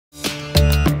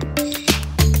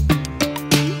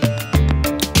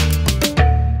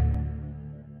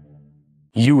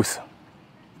Youth,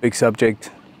 big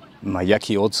subject.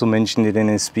 Mayaki also mentioned it in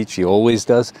his speech, he always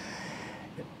does.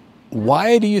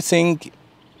 Why do you think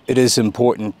it is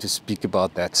important to speak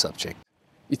about that subject?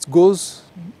 It goes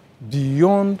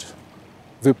beyond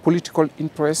the political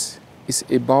interest. It's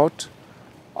about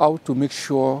how to make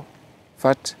sure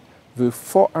that the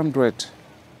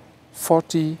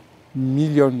 440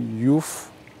 million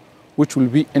youth which will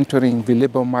be entering the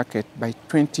labor market by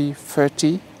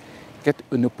 2030 get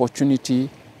an opportunity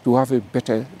to have a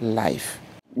better life.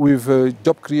 With a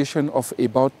job creation of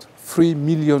about 3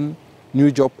 million new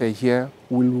jobs per year,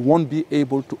 we won't be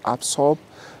able to absorb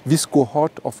this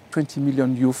cohort of 20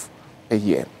 million youth a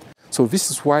year. So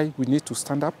this is why we need to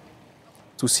stand up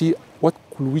to see what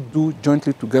could we do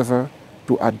jointly together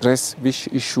to address this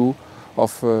issue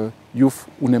of youth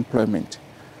unemployment.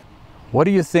 What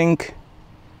do you think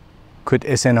could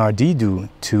SNRD do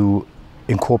to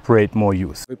incorporate more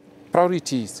youth? The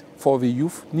priorities for the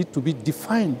youth need to be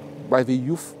defined by the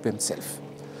youth themselves.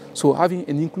 So having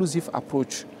an inclusive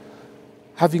approach,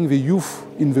 having the youth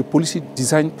in the policy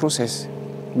design process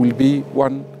will be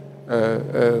one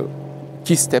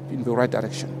key step in the right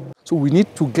direction. So we need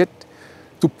to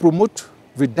promote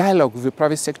the dialogue with the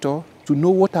private sector to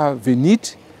know what are the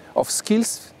needs of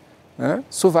skills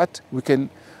so that we can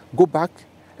go back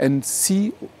and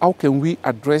see how can we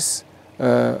address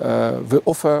the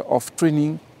offer of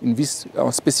training in these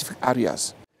specific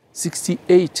areas.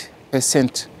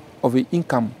 68% of the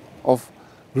income of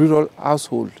rural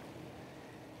household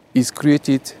is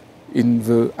created in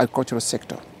the agricultural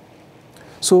sector.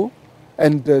 So,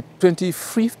 and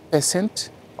 23%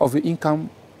 of the income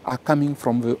are coming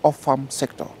from the off-farm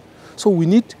sector. So we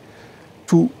need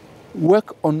to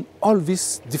work on all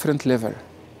these different levels,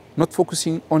 not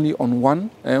focusing only on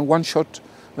one. One shot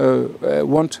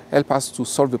won't help us to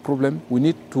solve the problem. We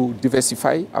need to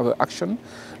diversify our action,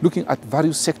 looking at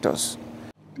various sectors.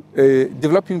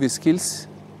 Developing the skills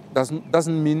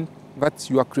doesn't mean that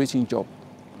you are creating jobs.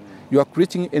 You are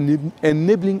creating an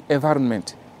enabling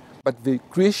environment, but the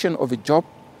creation of a job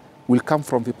will come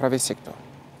from the private sector.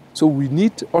 So we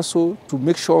need also to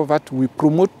make sure that we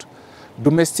promote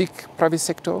domestic private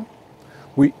sector.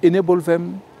 We enable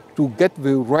them to get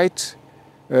the right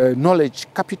knowledge,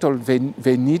 capital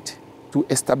they need to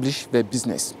establish their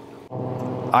business.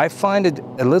 I find it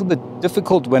a little bit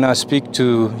difficult when I speak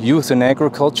to youth in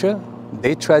agriculture.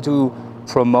 They try to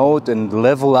promote and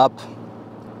level up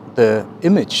the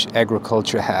image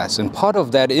agriculture has. And part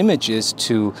of that image is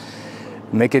to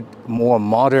make it more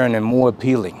modern and more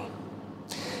appealing.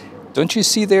 Don't you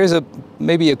see there's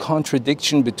maybe a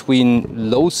contradiction between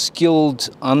low-skilled,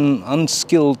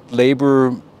 unskilled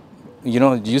labor,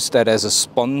 use that as a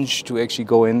sponge to actually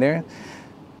go in there?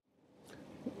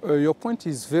 Your point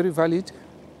is very valid,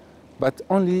 but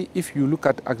only if you look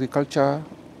at agriculture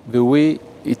the way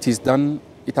it is done,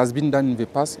 it has been done in the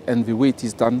past, and the way it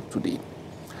is done today.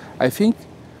 I think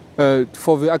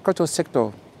for the agricultural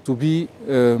sector to be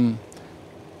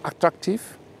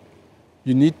attractive,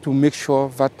 you need to make sure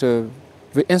that the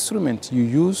instrument you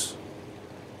use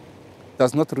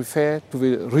does not refer to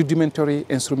the rudimentary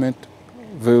instrument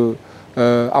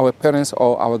our parents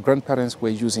or our grandparents were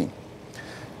using.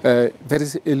 There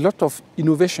is a lot of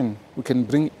innovation we can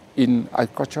bring in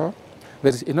agriculture.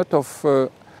 There is a lot of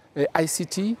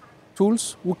ICT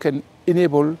tools who can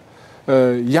enable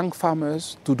young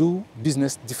farmers to do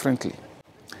business differently.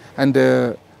 And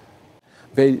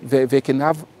they can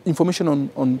have information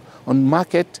on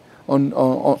market,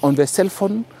 on their cell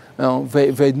phone.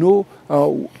 They know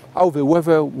how the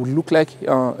weather will look like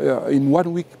in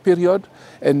 1 week period,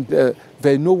 and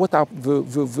they know what are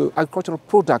the agricultural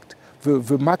product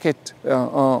the market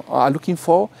are looking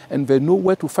for, and they know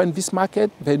where to find this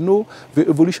market. They know the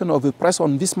evolution of the price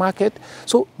on this market.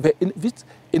 So this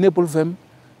enables them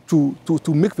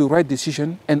to make the right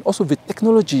decision, and also the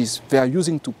technologies they are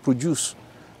using to produce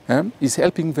is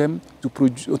helping them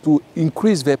to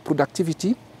increase their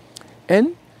productivity.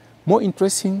 And more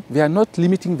interesting, they are not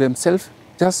limiting themselves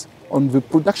just on the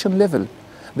production level.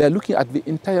 They are looking at the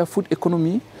entire food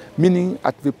economy, meaning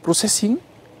at the processing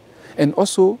and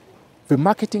also the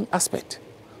marketing aspect.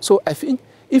 So I think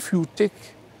if you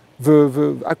take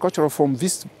the agriculture from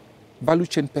this value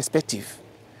chain perspective,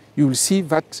 you will see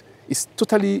that it's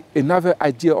totally another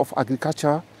idea of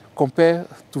agriculture compared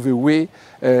to the way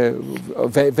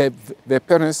their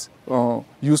parents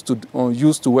used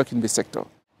to work in the sector.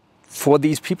 For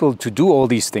these people to do all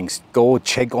these things, go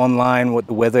check online what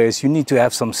the weather is, you need to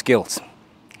have some skills.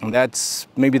 And that's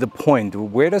maybe the point.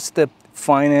 Where does the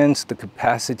finance, the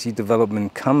capacity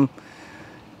development come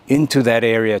into that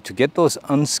area to get those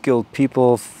unskilled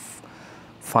people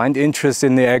find interest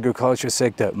in the agriculture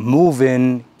sector, move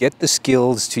in, get the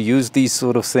skills to use these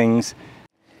sort of things?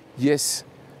 Yes,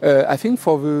 I think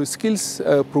for the skills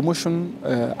promotion,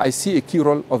 I see a key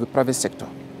role of the private sector.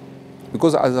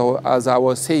 Because as I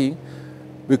was saying,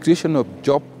 the creation of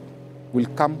job will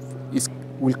come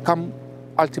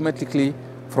ultimately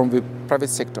from the private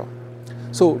sector.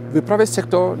 So the private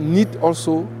sector need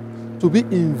also to be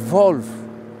involved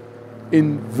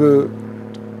in the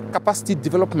capacity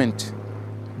development,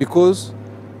 because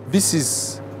this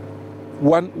is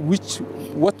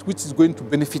which is going to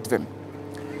benefit them.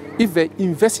 If they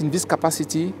invest in this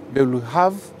capacity, they will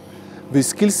have the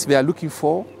skills they are looking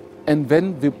for, and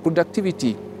then the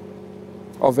productivity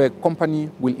of a company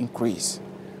will increase.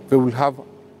 They will have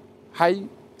high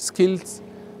skills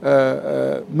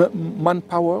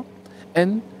manpower,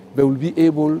 and they will be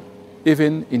able,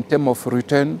 even in terms of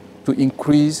return, to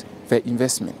increase their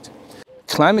investment.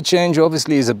 Climate change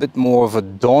obviously is a bit more of a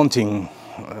daunting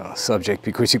subject,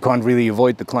 because you can't really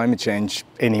avoid the climate change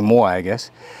anymore, I guess.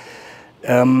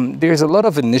 There's a lot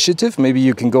of initiative. Maybe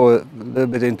you can go a little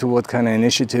bit into what kind of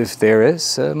initiative there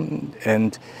is.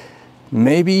 And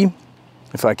maybe,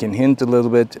 if I can hint a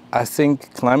little bit, I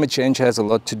think climate change has a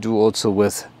lot to do also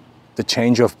with the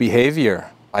change of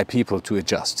behavior by people to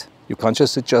adjust. You can't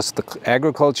just adjust the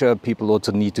agriculture. People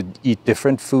also need to eat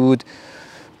different food,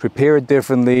 prepare it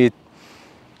differently.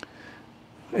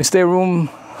 Is there room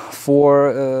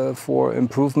for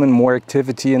improvement, more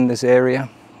activity in this area?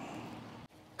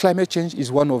 Climate change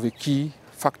is one of the key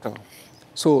factors.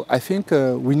 So I think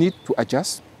we need to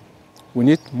adjust. We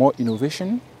need more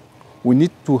innovation. We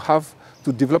need to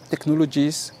develop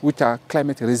technologies which are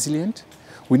climate resilient.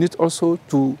 We need also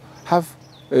to have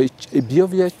a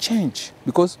behavior change,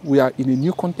 because we are in a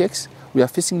new context, we are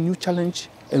facing new challenge,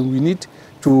 and we need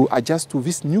to adjust to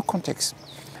this new context.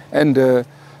 And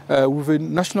with a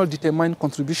national determined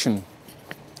contribution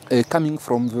coming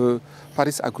from the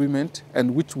Paris Agreement,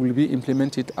 and which will be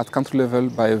implemented at country level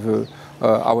by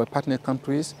our partner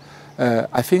countries,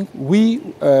 I think we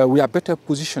are better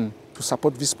positioned to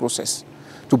support this process,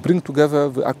 to bring together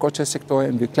the agriculture sector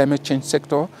and the climate change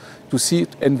sector, to see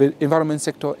it, and the environment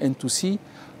sector, and to see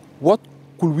what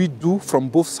could we do from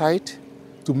both sides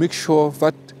to make sure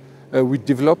that we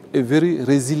develop a very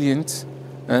resilient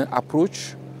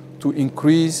approach to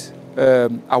increase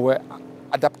our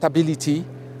adaptability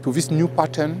to this new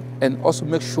pattern, and also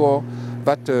make sure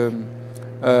that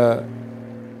the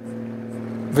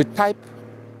type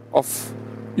of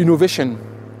innovation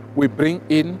we bring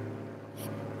in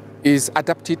is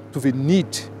adapted to the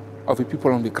need of the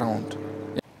people on the ground.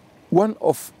 One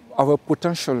of our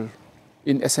potential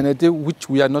in SNRD, which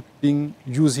we are not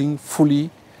using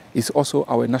fully, is also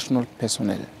our national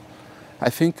personnel. I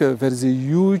think there is a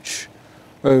huge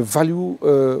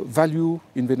value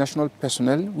in the national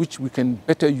personnel, which we can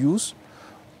better use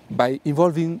by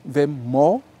involving them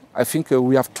more. I think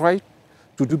we have tried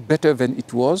to do better than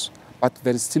it was, but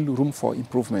there is still room for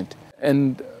improvement.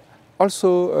 And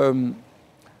also,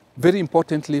 very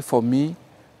importantly for me,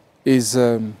 is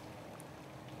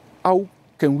how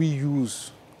can we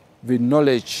use the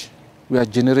knowledge we are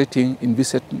generating in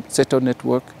this sector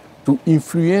network to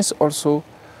influence also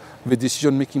the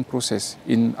decision-making process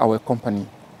in our company.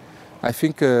 I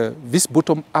think this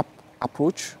bottom-up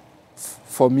approach,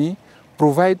 for me,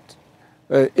 provides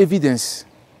evidence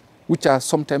which are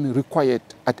sometimes required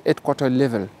at headquarter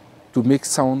level to make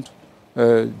sound,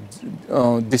 to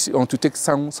take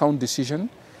sound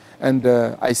decision. And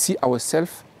I see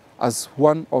ourselves as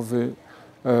one of the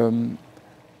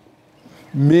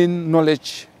main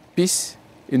knowledge piece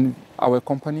in our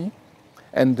company.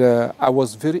 And I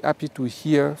was very happy to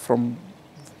hear from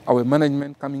our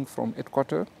management coming from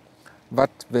headquarters that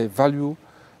they value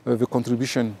the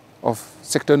contribution of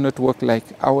sector network like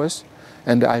ours.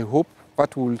 And I hope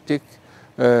that we will take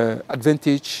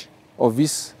advantage of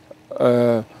this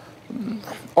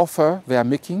offer they are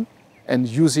making and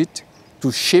use it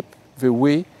to shape the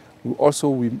way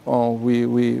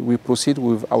we proceed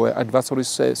with our advisory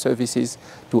services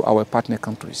to our partner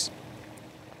countries.